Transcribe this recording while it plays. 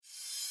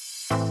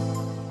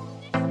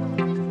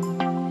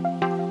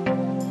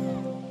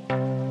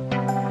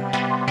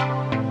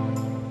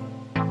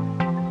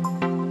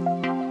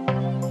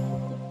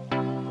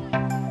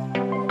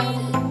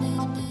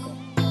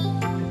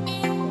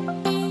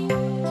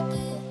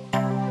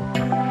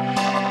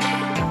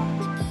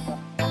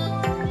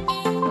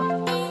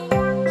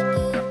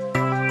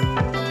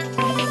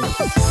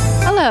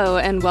Hello,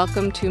 and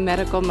welcome to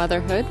Medical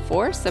Motherhood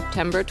for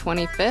September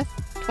 25th,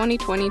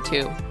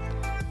 2022.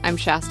 I'm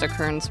Shasta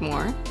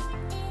Kearns-Moore.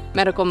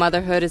 Medical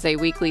Motherhood is a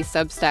weekly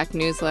Substack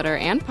newsletter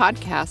and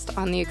podcast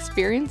on the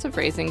experience of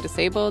raising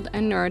disabled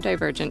and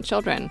neurodivergent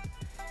children.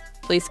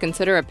 Please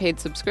consider a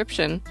paid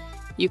subscription.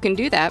 You can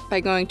do that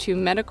by going to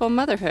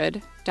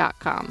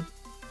medicalmotherhood.com.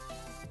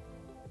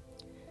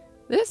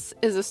 This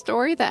is a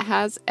story that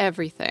has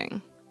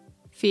everything: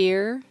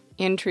 fear,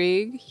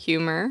 intrigue,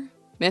 humor,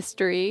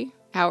 mystery,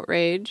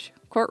 outrage,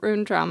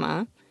 courtroom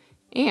drama,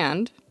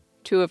 and,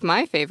 two of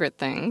my favorite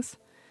things,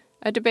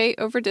 a debate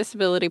over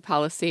disability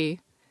policy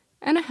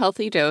and a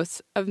healthy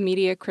dose of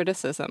media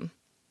criticism.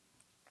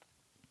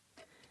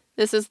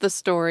 This is the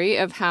story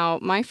of how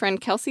my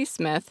friend Kelsey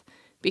Smith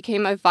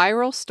became a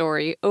viral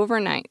story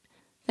overnight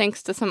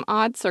thanks to some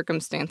odd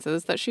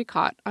circumstances that she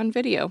caught on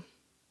video.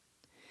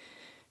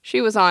 She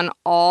was on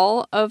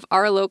all of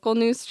our local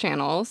news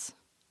channels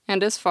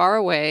and as far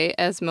away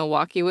as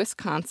Milwaukee,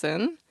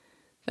 Wisconsin,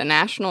 the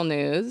national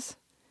news,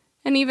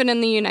 and even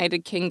in the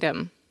United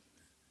Kingdom.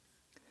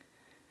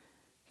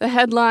 The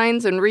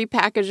headlines and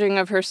repackaging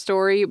of her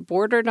story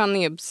bordered on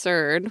the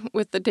absurd,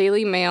 with the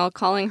Daily Mail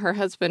calling her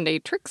husband a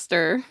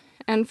trickster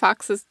and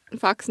Fox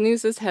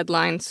News'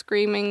 headline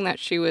screaming that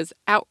she was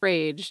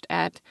outraged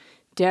at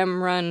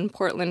Dem-run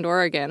Portland,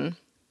 Oregon,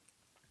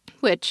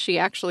 which she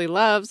actually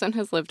loves and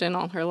has lived in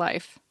all her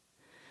life.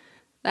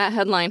 That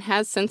headline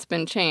has since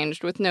been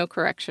changed with no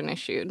correction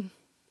issued.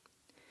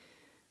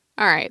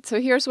 All right, so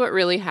here's what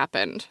really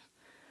happened.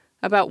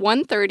 About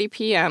 1:30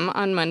 p.m.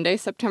 on Monday,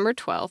 September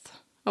 12th,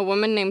 a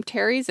woman named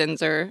Terry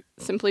Zinzer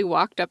simply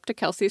walked up to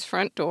Kelsey's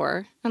front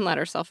door and let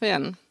herself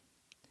in.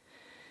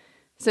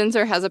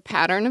 Zinzer has a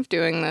pattern of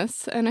doing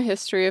this and a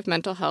history of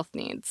mental health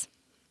needs.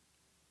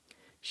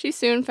 She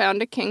soon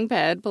found a king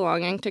bed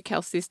belonging to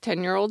Kelsey's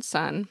 10-year-old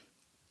son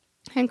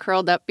and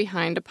curled up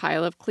behind a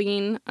pile of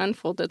clean,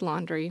 unfolded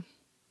laundry.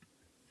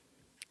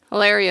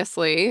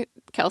 Hilariously,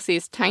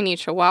 Kelsey's tiny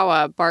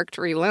chihuahua barked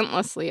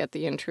relentlessly at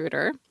the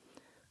intruder,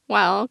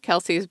 while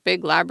Kelsey's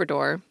big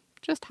Labrador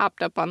just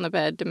hopped up on the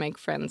bed to make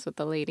friends with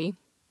the lady.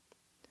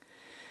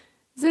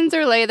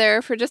 Zinzer lay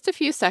there for just a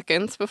few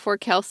seconds before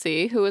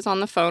Kelsey, who was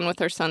on the phone with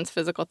her son's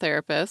physical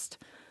therapist,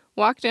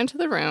 walked into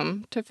the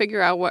room to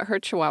figure out what her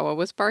chihuahua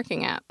was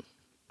barking at.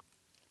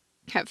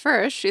 At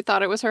first, she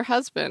thought it was her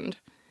husband,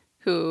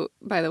 who,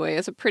 by the way,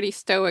 is a pretty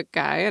stoic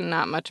guy and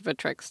not much of a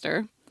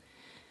trickster.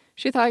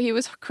 She thought he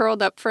was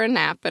curled up for a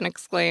nap and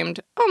exclaimed,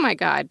 "Oh my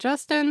God,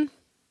 Justin!"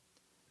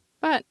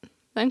 But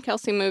then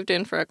Kelsey moved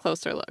in for a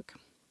closer look.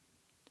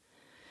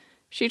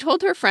 She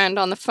told her friend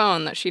on the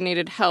phone that she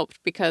needed help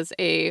because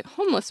a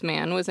homeless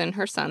man was in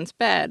her son's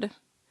bed.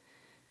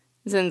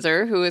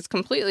 Zinzer, who was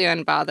completely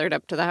unbothered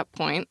up to that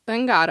point,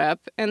 then got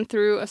up and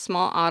threw a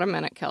small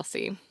ottoman at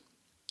Kelsey.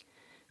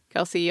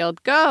 Kelsey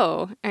yelled,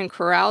 "Go!" and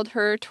corralled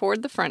her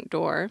toward the front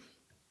door.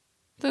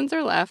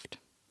 Zinzer left,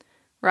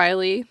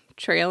 Riley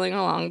trailing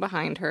along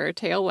behind her,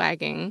 tail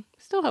wagging,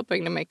 still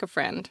hoping to make a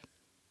friend.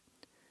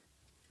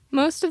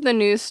 Most of the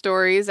news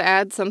stories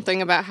add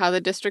something about how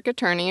the district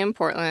attorney in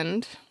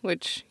Portland,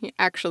 which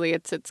actually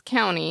it's its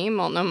county,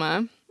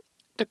 Multnomah,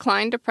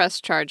 declined to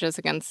press charges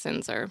against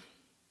Zinzer.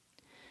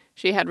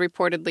 She had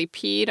reportedly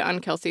peed on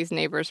Kelsey's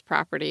neighbor's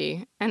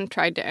property and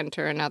tried to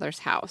enter another's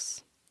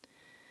house.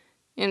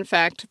 In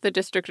fact, the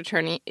district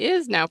attorney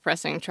is now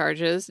pressing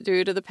charges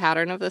due to the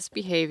pattern of this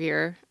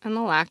behavior and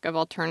the lack of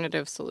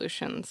alternative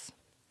solutions,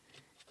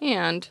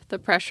 and the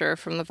pressure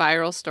from the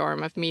viral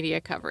storm of media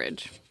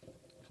coverage.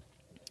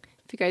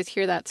 If you guys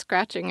hear that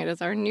scratching, it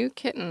is our new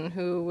kitten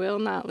who will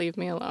not leave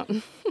me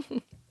alone.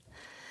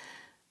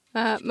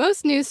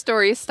 Most news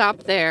stories stop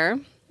there.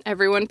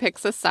 Everyone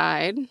picks a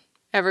side,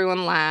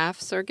 everyone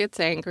laughs or gets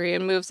angry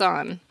and moves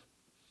on.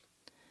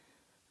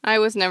 I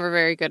was never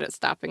very good at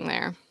stopping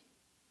there.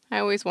 I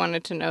always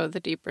wanted to know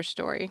the deeper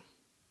story.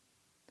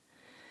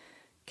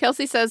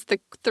 Kelsey says the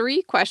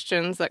three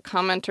questions that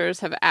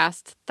commenters have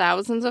asked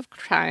thousands of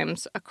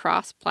times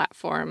across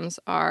platforms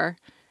are: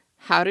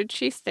 how did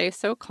she stay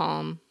so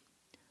calm?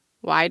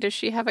 Why does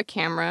she have a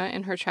camera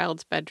in her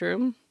child's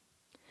bedroom?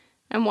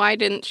 And why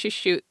didn't she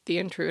shoot the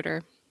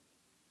intruder?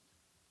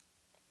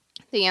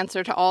 The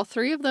answer to all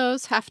three of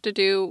those have to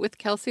do with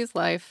Kelsey's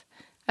life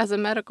as a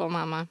medical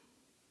mama.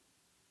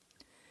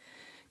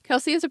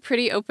 Kelsey is a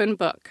pretty open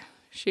book.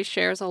 She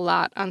shares a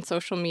lot on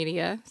social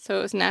media, so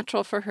it was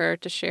natural for her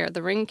to share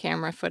the Ring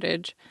camera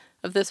footage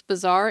of this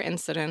bizarre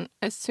incident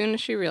as soon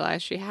as she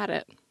realized she had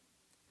it.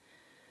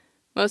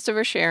 Most of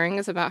her sharing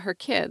is about her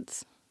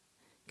kids.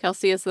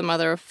 Kelsey is the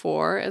mother of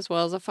 4 as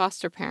well as a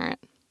foster parent.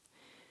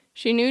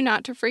 She knew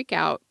not to freak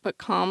out, but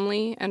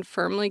calmly and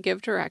firmly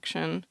give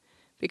direction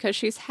because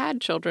she's had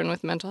children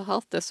with mental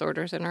health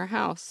disorders in her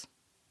house.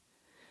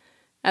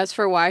 As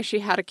for why she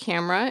had a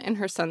camera in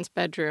her son's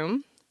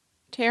bedroom,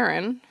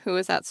 Taryn, who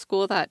was at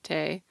school that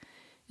day,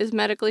 is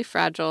medically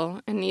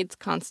fragile and needs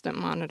constant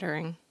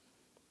monitoring.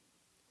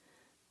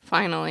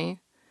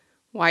 Finally,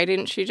 why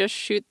didn't she just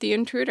shoot the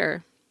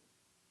intruder?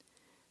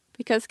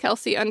 because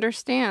Kelsey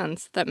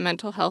understands that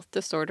mental health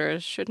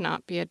disorders should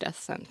not be a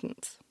death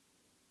sentence.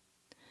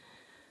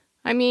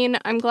 I mean,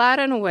 I'm glad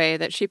in a way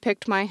that she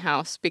picked my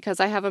house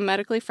because I have a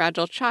medically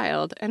fragile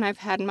child and I've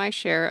had my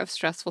share of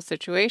stressful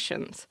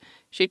situations,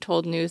 she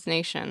told News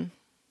Nation.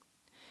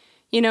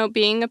 You know,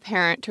 being a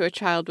parent to a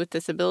child with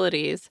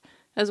disabilities,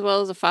 as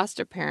well as a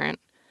foster parent,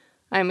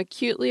 I am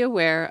acutely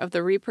aware of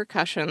the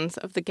repercussions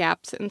of the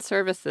gaps in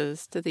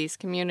services to these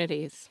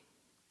communities.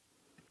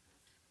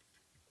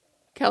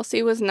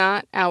 Kelsey was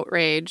not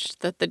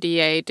outraged that the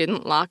DA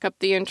didn't lock up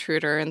the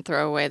intruder and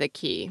throw away the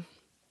key.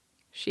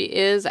 She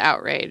is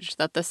outraged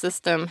that the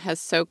system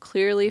has so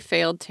clearly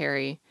failed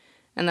Terry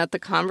and that the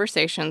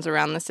conversations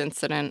around this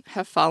incident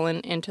have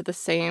fallen into the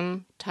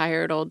same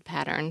tired old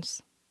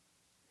patterns.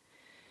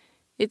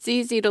 It's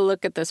easy to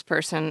look at this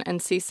person and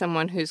see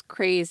someone who's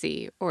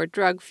crazy or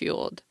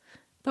drug-fueled,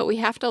 but we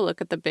have to look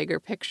at the bigger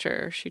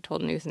picture, she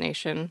told News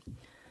Nation.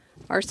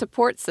 Our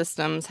support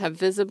systems have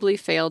visibly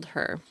failed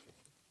her.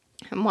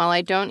 And while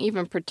I don't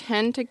even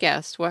pretend to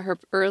guess what her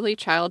early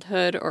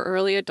childhood or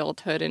early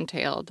adulthood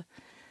entailed,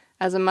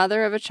 as a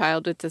mother of a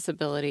child with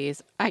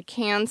disabilities, I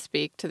can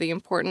speak to the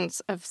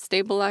importance of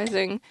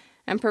stabilizing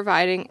and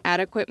providing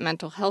adequate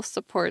mental health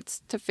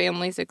supports to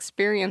families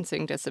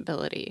experiencing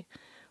disability,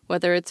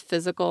 whether it's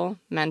physical,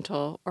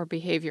 mental, or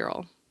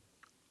behavioral.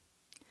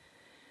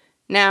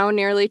 Now,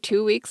 nearly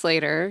 2 weeks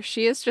later,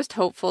 she is just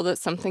hopeful that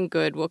something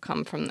good will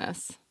come from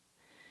this.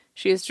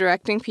 She is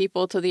directing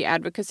people to the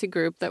advocacy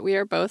group that we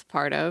are both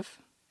part of,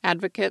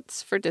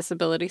 Advocates for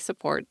Disability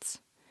Supports,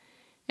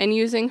 and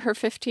using her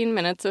 15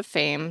 minutes of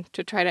fame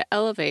to try to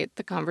elevate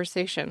the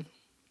conversation.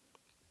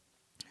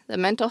 The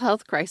mental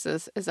health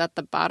crisis is at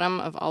the bottom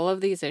of all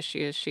of these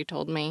issues, she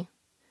told me.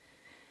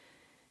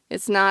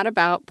 It's not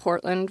about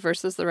Portland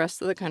versus the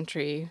rest of the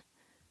country,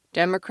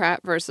 Democrat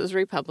versus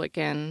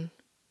Republican,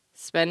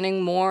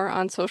 spending more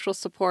on social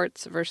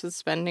supports versus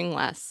spending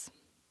less.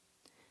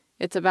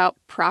 It's about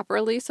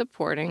properly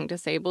supporting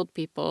disabled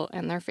people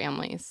and their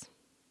families.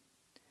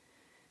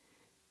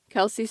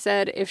 Kelsey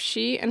said if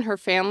she and her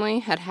family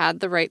had had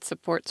the right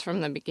supports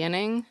from the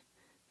beginning,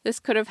 this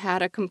could have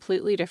had a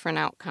completely different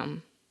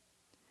outcome.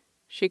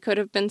 She could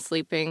have been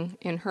sleeping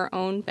in her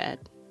own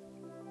bed.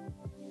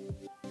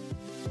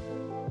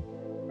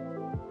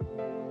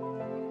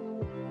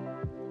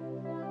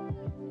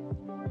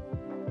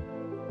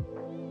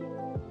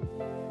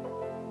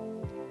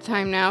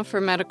 Time now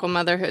for Medical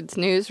Motherhood's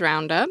News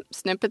Roundup,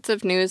 snippets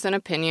of news and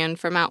opinion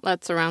from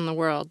outlets around the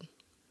world.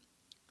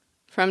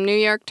 From New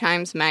York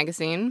Times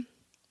Magazine,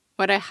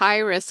 what a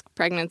high-risk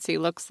pregnancy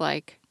looks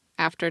like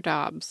after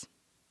Dobbs.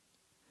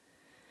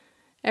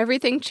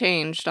 Everything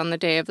changed on the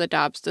day of the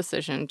Dobbs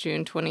decision,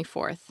 June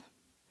 24th.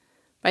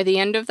 By the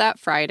end of that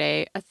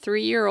Friday, a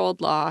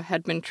 3-year-old law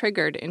had been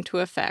triggered into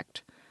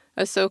effect,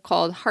 a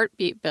so-called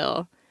heartbeat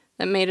bill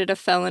that made it a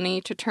felony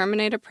to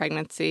terminate a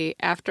pregnancy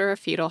after a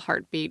fetal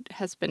heartbeat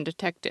has been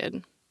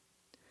detected.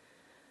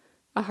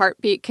 A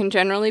heartbeat can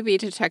generally be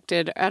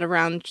detected at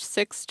around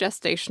 6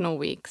 gestational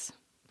weeks,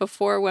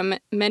 before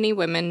many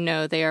women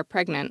know they are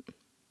pregnant.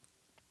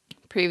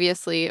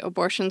 Previously,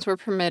 abortions were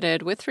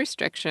permitted with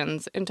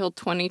restrictions until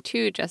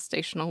 22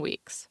 gestational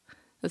weeks.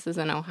 This is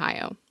in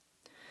Ohio.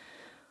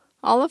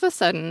 All of a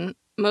sudden,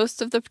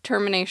 most of the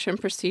termination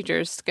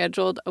procedures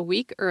scheduled a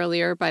week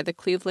earlier by the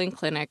Cleveland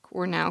Clinic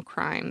were now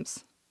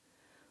crimes.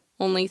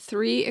 Only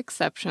 3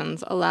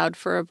 exceptions allowed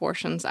for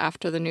abortions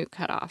after the new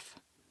cutoff.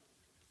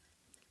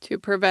 To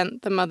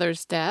prevent the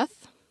mother's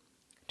death,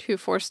 to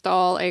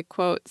forestall a,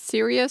 quote,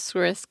 serious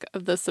risk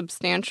of the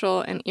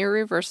substantial and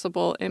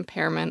irreversible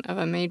impairment of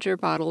a major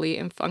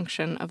bodily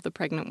function of the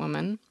pregnant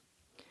woman,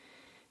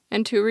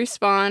 and to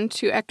respond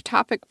to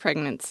ectopic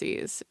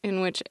pregnancies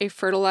in which a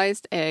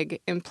fertilized egg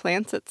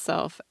implants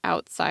itself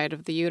outside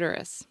of the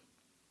uterus.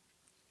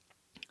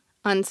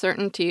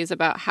 Uncertainties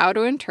about how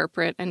to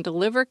interpret and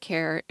deliver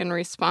care in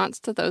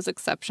response to those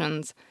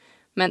exceptions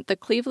meant the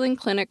Cleveland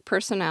Clinic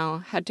personnel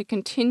had to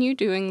continue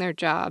doing their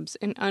jobs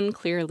in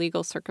unclear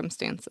legal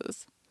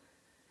circumstances.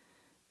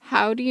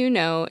 How do you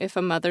know if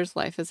a mother's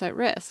life is at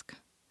risk?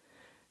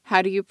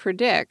 How do you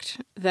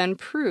predict, then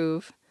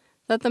prove,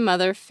 that the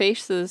mother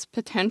faces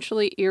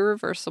potentially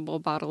irreversible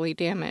bodily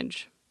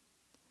damage?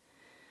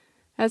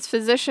 As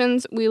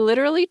physicians, we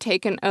literally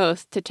take an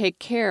oath to take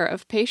care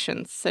of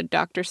patients, said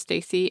Dr.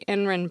 Stacy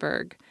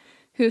Enrenberg,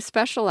 who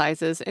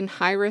specializes in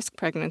high-risk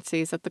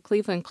pregnancies at the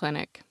Cleveland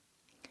Clinic.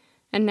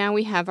 And now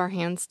we have our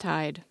hands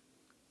tied.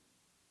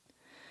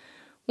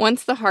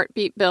 Once the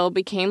heartbeat bill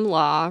became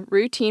law,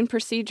 routine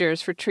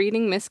procedures for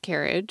treating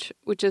miscarriage,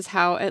 which is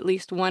how at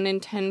least 1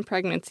 in 10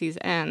 pregnancies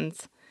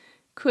ends,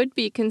 could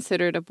be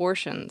considered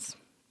abortions.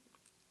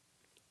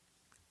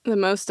 The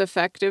most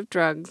effective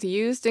drugs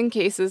used in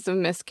cases of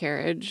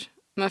miscarriage,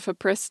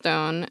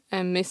 mifepristone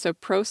and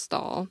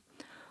misoprostol,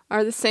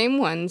 are the same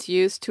ones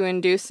used to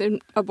induce an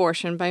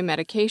abortion by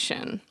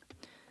medication.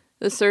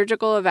 The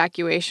surgical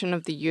evacuation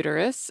of the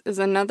uterus is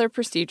another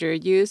procedure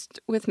used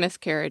with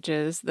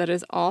miscarriages that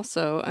is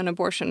also an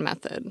abortion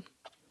method.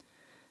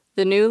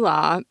 The new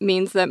law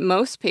means that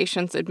most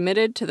patients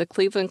admitted to the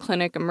Cleveland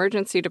Clinic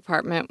Emergency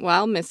Department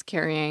while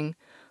miscarrying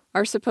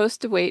are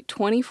supposed to wait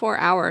 24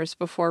 hours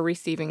before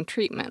receiving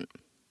treatment.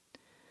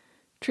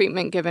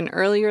 Treatment given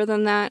earlier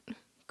than that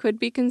could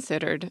be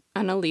considered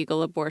an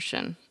illegal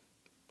abortion.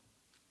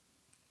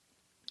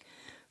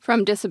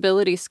 From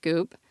Disability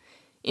Scoop,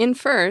 in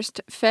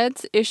first,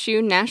 feds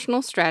issue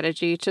national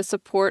strategy to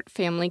support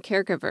family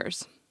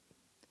caregivers.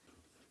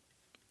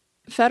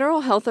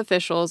 Federal health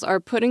officials are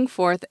putting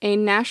forth a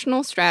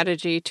national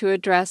strategy to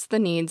address the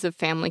needs of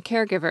family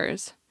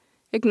caregivers,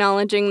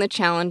 acknowledging the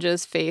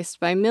challenges faced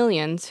by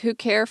millions who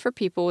care for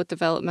people with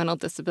developmental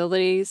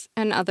disabilities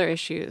and other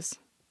issues.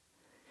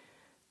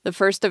 The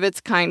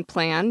first-of-its-kind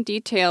plan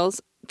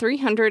details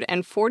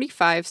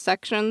 345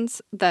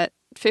 sections that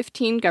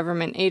 15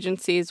 government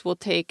agencies will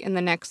take in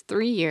the next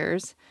 3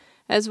 years,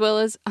 as well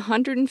as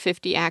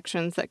 150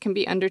 actions that can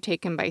be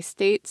undertaken by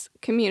states,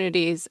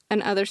 communities,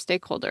 and other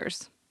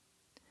stakeholders.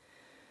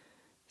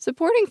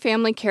 Supporting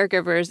family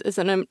caregivers is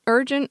an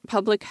urgent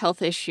public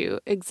health issue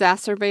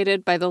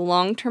exacerbated by the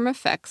long-term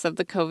effects of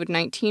the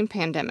COVID-19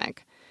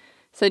 pandemic,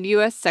 said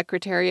U.S.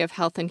 Secretary of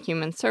Health and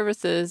Human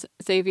Services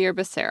Xavier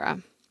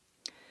Becerra.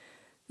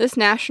 This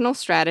national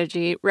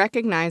strategy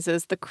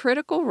recognizes the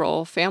critical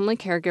role family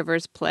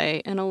caregivers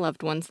play in a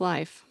loved one's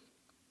life.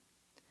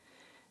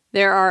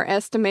 There are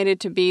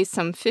estimated to be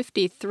some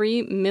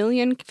 53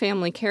 million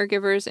family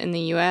caregivers in the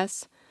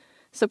U.S.,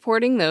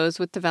 supporting those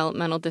with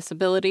developmental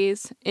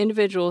disabilities,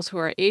 individuals who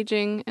are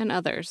aging, and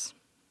others.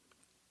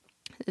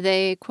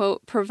 They,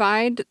 quote,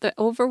 provide the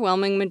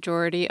overwhelming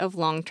majority of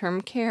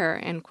long-term care,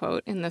 end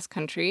quote, in this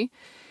country,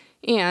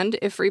 and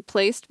if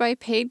replaced by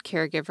paid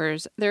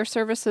caregivers, their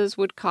services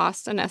would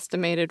cost an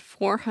estimated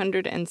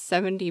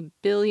 $470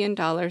 billion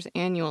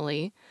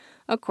annually,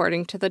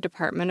 according to the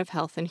Department of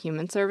Health and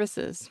Human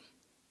Services.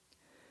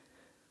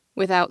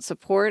 Without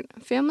support,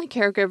 family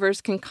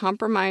caregivers can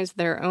compromise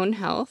their own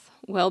health,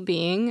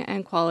 well-being,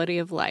 and quality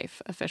of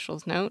life,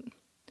 officials note.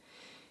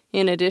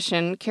 In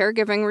addition,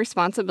 caregiving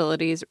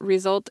responsibilities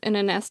result in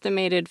an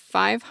estimated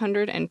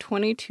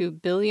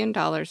 $522 billion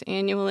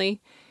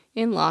annually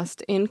in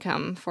lost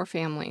income for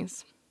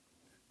families.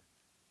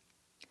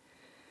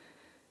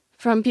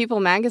 From People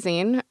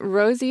magazine,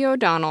 Rosie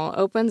O'Donnell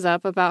opens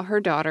up about her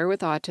daughter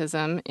with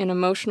autism in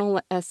emotional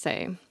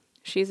essay,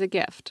 She's a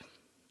Gift.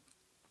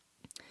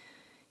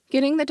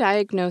 Getting the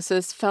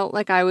diagnosis felt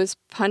like I was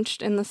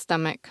punched in the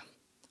stomach.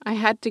 I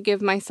had to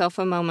give myself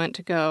a moment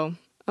to go,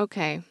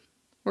 okay,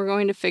 we're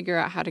going to figure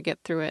out how to get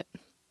through it.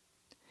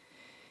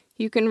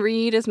 You can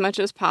read as much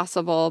as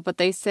possible, but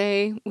they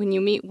say when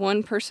you meet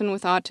one person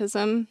with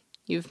autism,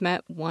 you've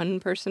met one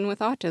person with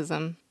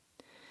autism.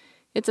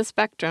 It's a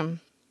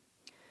spectrum.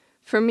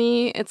 For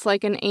me, it's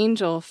like an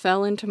angel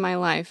fell into my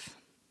life,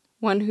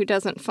 one who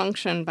doesn't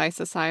function by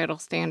societal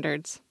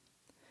standards.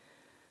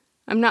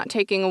 I'm not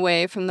taking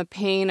away from the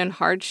pain and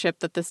hardship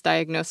that this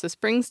diagnosis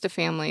brings to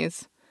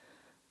families,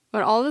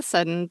 but all of a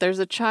sudden there's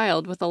a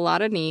child with a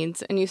lot of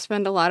needs and you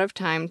spend a lot of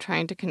time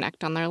trying to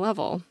connect on their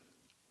level.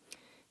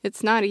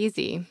 It's not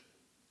easy,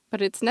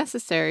 but it's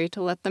necessary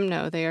to let them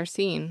know they are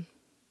seen.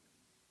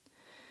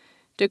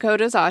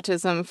 Dakota's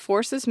autism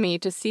forces me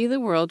to see the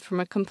world from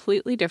a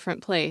completely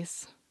different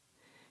place.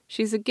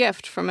 She's a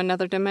gift from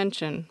another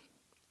dimension.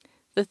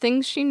 The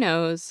things she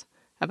knows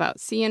about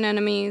sea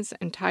anemones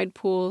and tide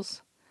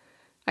pools.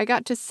 I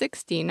got to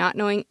 60 not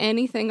knowing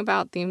anything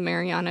about the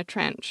Mariana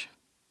Trench.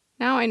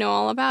 Now I know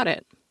all about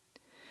it.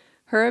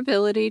 Her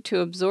ability to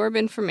absorb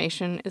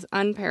information is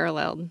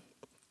unparalleled.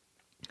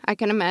 I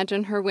can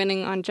imagine her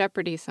winning on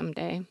Jeopardy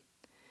someday.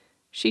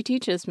 She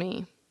teaches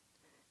me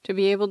to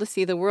be able to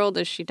see the world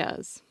as she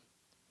does.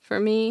 For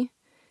me,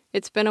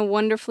 it's been a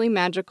wonderfully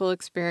magical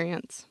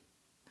experience.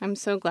 I'm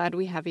so glad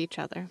we have each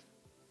other.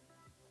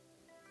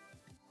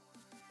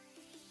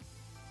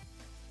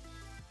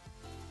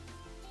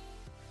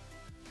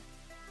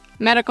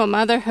 Medical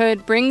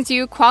Motherhood brings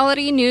you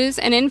quality news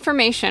and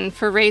information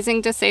for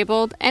raising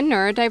disabled and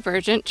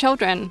neurodivergent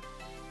children.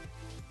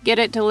 Get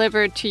it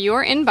delivered to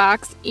your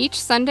inbox each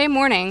Sunday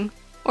morning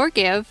or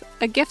give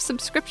a gift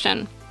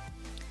subscription.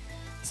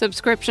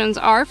 Subscriptions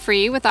are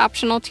free with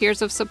optional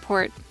tiers of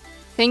support.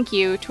 Thank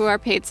you to our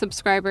paid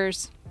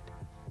subscribers.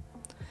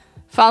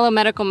 Follow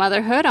Medical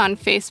Motherhood on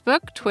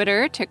Facebook,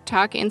 Twitter,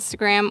 TikTok,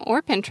 Instagram,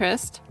 or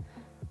Pinterest.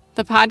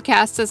 The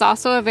podcast is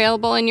also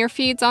available in your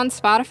feeds on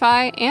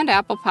Spotify and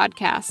Apple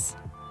Podcasts.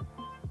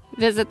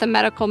 Visit the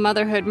Medical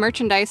Motherhood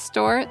merchandise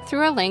store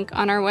through a link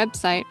on our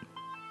website.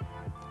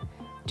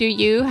 Do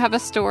you have a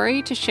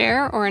story to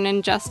share or an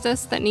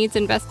injustice that needs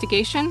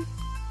investigation?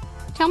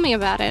 Tell me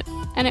about it,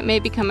 and it may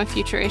become a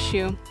future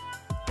issue.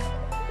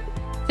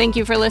 Thank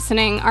you for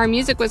listening. Our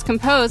music was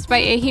composed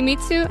by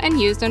Ehimitsu and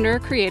used under a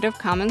Creative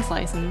Commons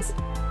license.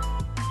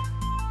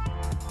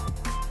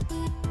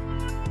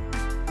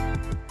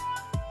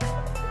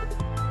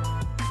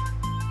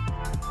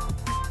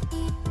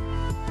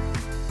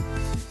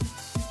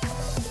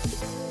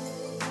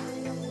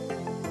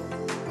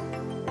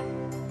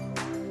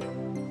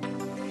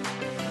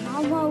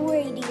 Mama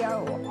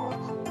Radio.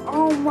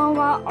 Oh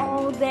Chihuahua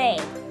all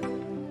day.